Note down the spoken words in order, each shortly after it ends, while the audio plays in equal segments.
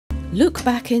Look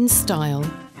back in style.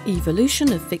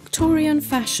 Evolution of Victorian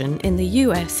fashion in the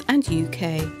US and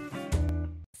UK.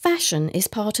 Fashion is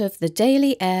part of the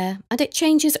daily air and it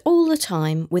changes all the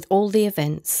time with all the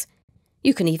events.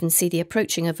 You can even see the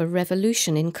approaching of a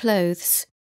revolution in clothes.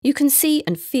 You can see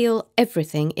and feel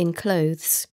everything in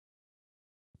clothes.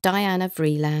 Diana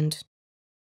Vreeland.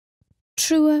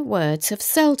 Truer words have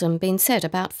seldom been said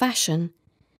about fashion.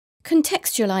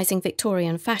 Contextualising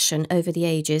Victorian fashion over the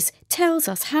ages tells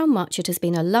us how much it has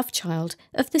been a love child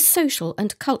of the social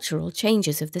and cultural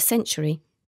changes of the century.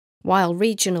 While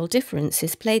regional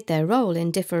differences played their role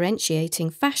in differentiating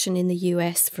fashion in the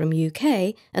US from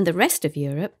UK and the rest of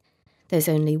Europe, there's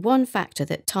only one factor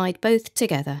that tied both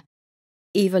together: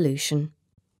 evolution.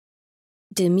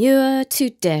 Demure to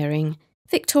daring,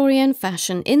 Victorian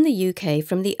fashion in the UK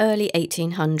from the early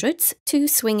 1800s to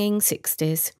swinging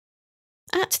 60s.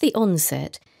 At the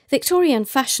onset, Victorian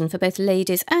fashion for both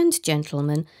ladies and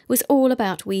gentlemen was all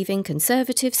about weaving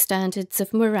conservative standards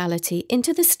of morality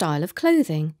into the style of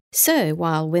clothing. So,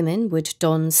 while women would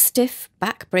don stiff,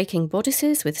 back-breaking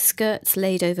bodices with skirts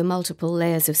laid over multiple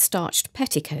layers of starched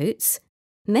petticoats,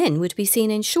 men would be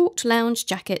seen in short lounge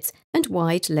jackets and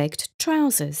wide-legged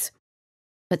trousers.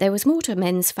 But there was more to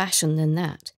men's fashion than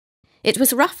that. It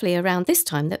was roughly around this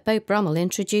time that Beau Brummel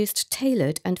introduced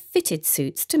tailored and fitted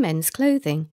suits to men's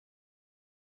clothing.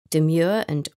 Demure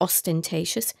and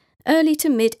ostentatious, early to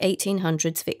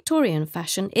mid-1800s Victorian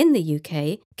fashion in the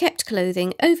UK kept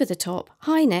clothing over the top,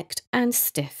 high-necked and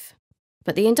stiff.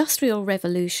 But the Industrial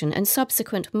Revolution and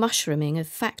subsequent mushrooming of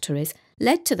factories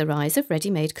led to the rise of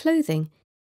ready-made clothing.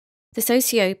 The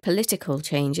socio-political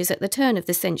changes at the turn of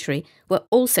the century were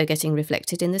also getting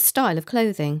reflected in the style of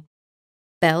clothing.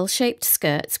 Bell-shaped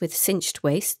skirts with cinched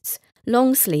waists,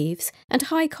 long sleeves and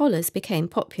high collars became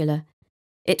popular.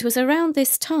 It was around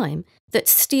this time that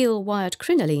steel-wired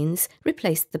crinolines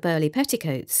replaced the burly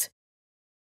petticoats.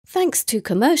 Thanks to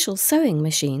commercial sewing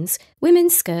machines,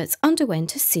 women's skirts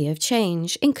underwent a sea of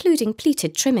change, including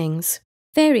pleated trimmings.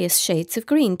 Various shades of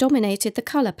green dominated the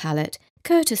colour palette,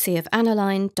 courtesy of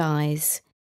aniline dyes.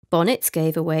 Bonnets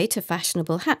gave way to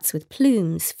fashionable hats with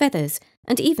plumes, feathers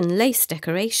and even lace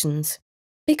decorations.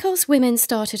 Because women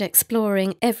started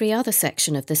exploring every other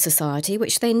section of the society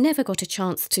which they never got a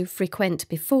chance to frequent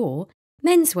before,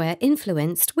 menswear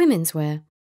influenced women's wear.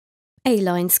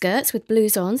 A-line skirts with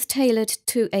blousons tailored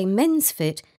to a men's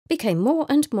fit became more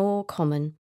and more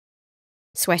common.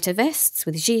 Sweater vests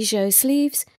with gigot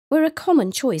sleeves were a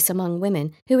common choice among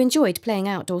women who enjoyed playing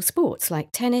outdoor sports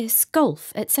like tennis,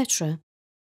 golf, etc.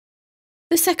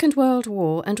 The Second World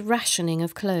War and rationing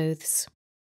of clothes.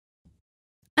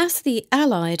 As the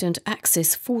Allied and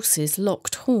Axis forces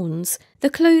locked horns, the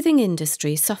clothing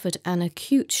industry suffered an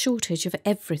acute shortage of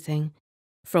everything,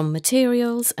 from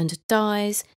materials and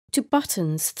dyes to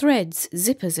buttons, threads,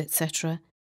 zippers, etc.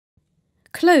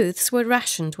 Clothes were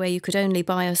rationed where you could only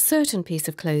buy a certain piece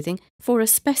of clothing for a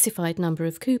specified number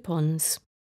of coupons.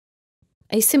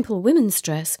 A simple women's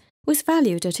dress was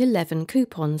valued at 11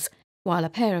 coupons, while a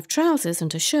pair of trousers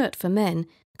and a shirt for men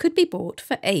could be bought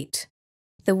for 8.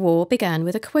 The war began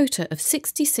with a quota of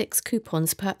 66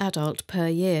 coupons per adult per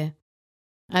year.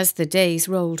 As the days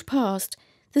rolled past,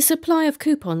 the supply of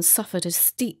coupons suffered a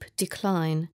steep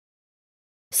decline.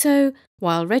 So,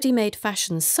 while ready-made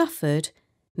fashion suffered,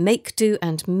 make-do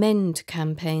and mend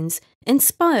campaigns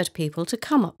inspired people to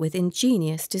come up with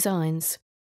ingenious designs.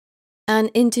 An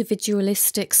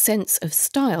individualistic sense of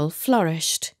style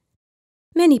flourished.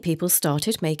 Many people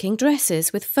started making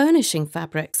dresses with furnishing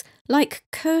fabrics like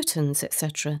curtains,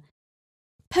 etc.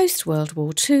 Post-World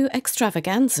War II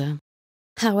extravaganza.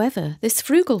 However, this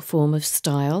frugal form of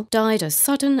style died a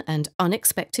sudden and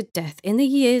unexpected death in the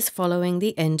years following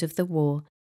the end of the war.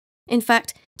 In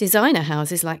fact, designer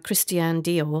houses like Christian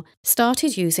Dior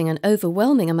started using an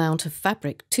overwhelming amount of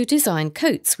fabric to design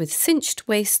coats with cinched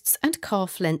waists and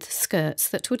calf-length skirts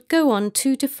that would go on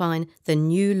to define the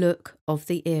new look of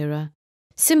the era.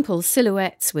 Simple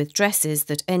silhouettes with dresses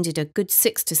that ended a good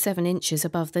 6 to 7 inches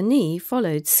above the knee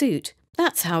followed suit.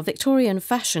 That's how Victorian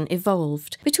fashion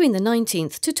evolved between the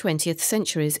 19th to 20th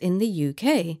centuries in the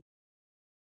UK.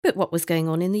 But what was going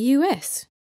on in the US?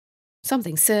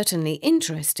 Something certainly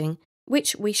interesting,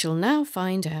 which we shall now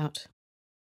find out.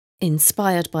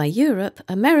 Inspired by Europe,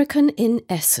 American in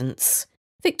essence.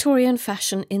 Victorian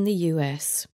fashion in the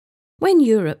US. When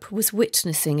Europe was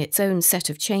witnessing its own set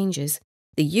of changes,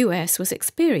 the US was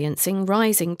experiencing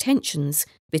rising tensions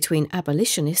between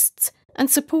abolitionists and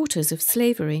supporters of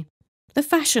slavery. The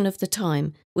fashion of the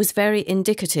time was very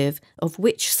indicative of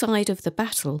which side of the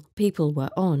battle people were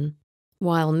on.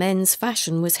 While men's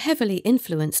fashion was heavily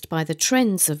influenced by the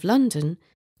trends of London,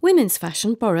 women's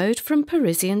fashion borrowed from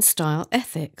Parisian style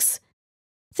ethics.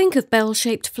 Think of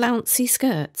bell-shaped flouncy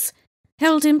skirts,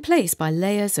 held in place by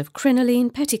layers of crinoline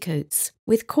petticoats,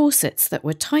 with corsets that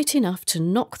were tight enough to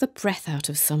knock the breath out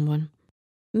of someone.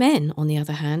 Men, on the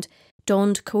other hand,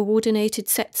 donned coordinated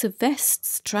sets of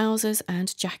vests, trousers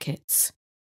and jackets.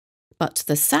 But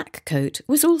the sack coat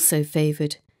was also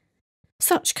favoured.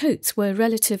 Such coats were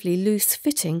relatively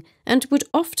loose-fitting and would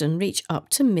often reach up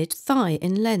to mid-thigh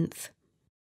in length.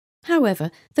 However,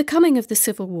 the coming of the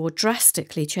Civil War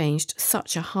drastically changed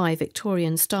such a high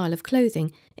Victorian style of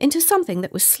clothing into something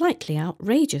that was slightly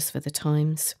outrageous for the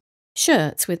times.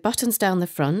 Shirts with buttons down the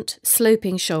front,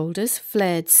 sloping shoulders,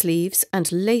 flared sleeves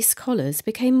and lace collars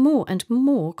became more and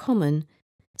more common.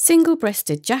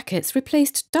 Single-breasted jackets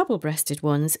replaced double-breasted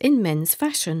ones in men's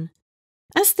fashion.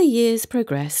 As the years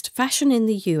progressed, fashion in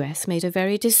the US made a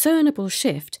very discernible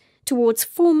shift towards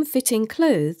form-fitting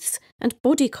clothes and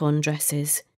bodycon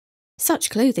dresses. Such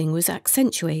clothing was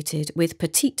accentuated with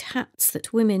petite hats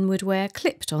that women would wear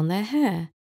clipped on their hair.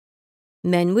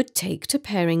 Men would take to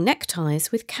pairing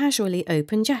neckties with casually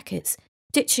open jackets,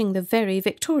 ditching the very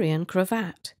Victorian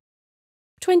cravat.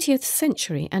 20th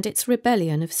century and its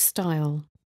rebellion of style.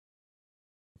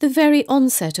 The very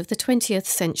onset of the 20th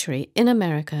century in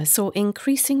America saw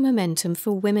increasing momentum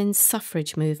for women's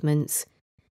suffrage movements.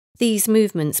 These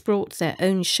movements brought their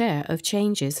own share of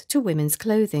changes to women's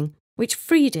clothing, which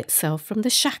freed itself from the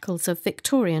shackles of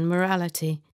Victorian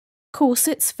morality.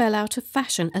 Corsets fell out of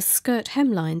fashion as skirt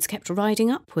hemlines kept riding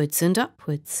upwards and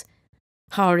upwards.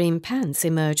 Harem pants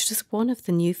emerged as one of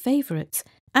the new favourites,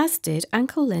 as did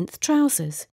ankle-length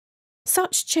trousers.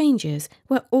 Such changes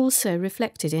were also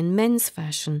reflected in men's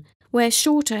fashion, where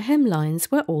shorter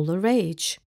hemlines were all the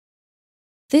rage.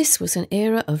 This was an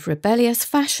era of rebellious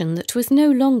fashion that was no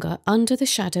longer under the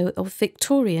shadow of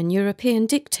Victorian European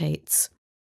dictates.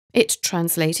 It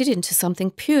translated into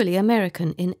something purely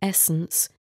American in essence.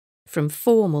 From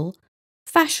formal,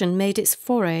 fashion made its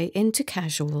foray into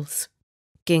casuals.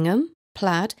 Gingham,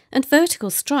 plaid and vertical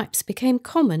stripes became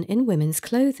common in women's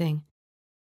clothing.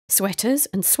 Sweaters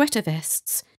and sweater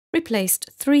vests replaced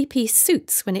three-piece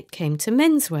suits when it came to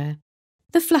menswear.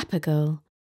 The flapper girl,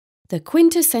 the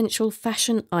quintessential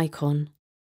fashion icon.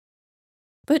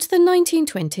 But the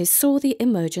 1920s saw the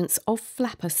emergence of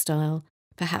flapper style,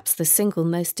 perhaps the single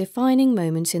most defining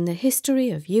moment in the history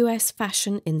of US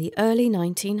fashion in the early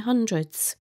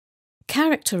 1900s.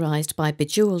 Characterised by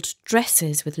bejewelled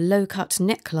dresses with low-cut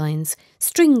necklines,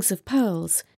 strings of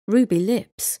pearls, ruby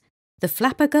lips, the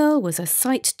flapper girl was a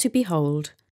sight to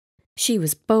behold. She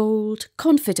was bold,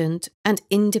 confident and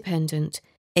independent,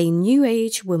 a New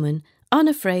Age woman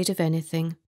unafraid of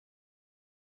anything.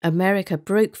 America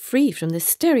broke free from the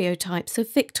stereotypes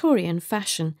of Victorian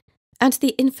fashion and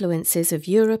the influences of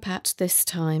Europe at this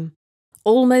time,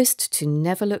 almost to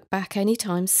never look back any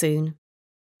time soon.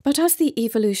 But as the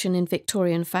evolution in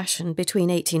Victorian fashion between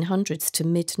 1800s to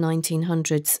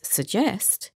mid-1900s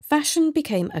suggest, fashion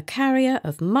became a carrier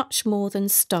of much more than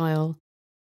style.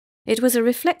 It was a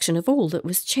reflection of all that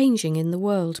was changing in the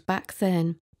world back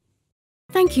then.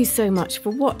 Thank you so much for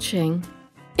watching.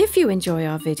 If you enjoy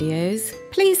our videos,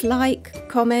 please like,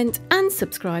 comment and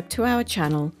subscribe to our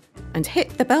channel, and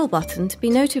hit the bell button to be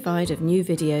notified of new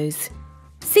videos.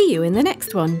 See you in the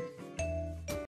next one.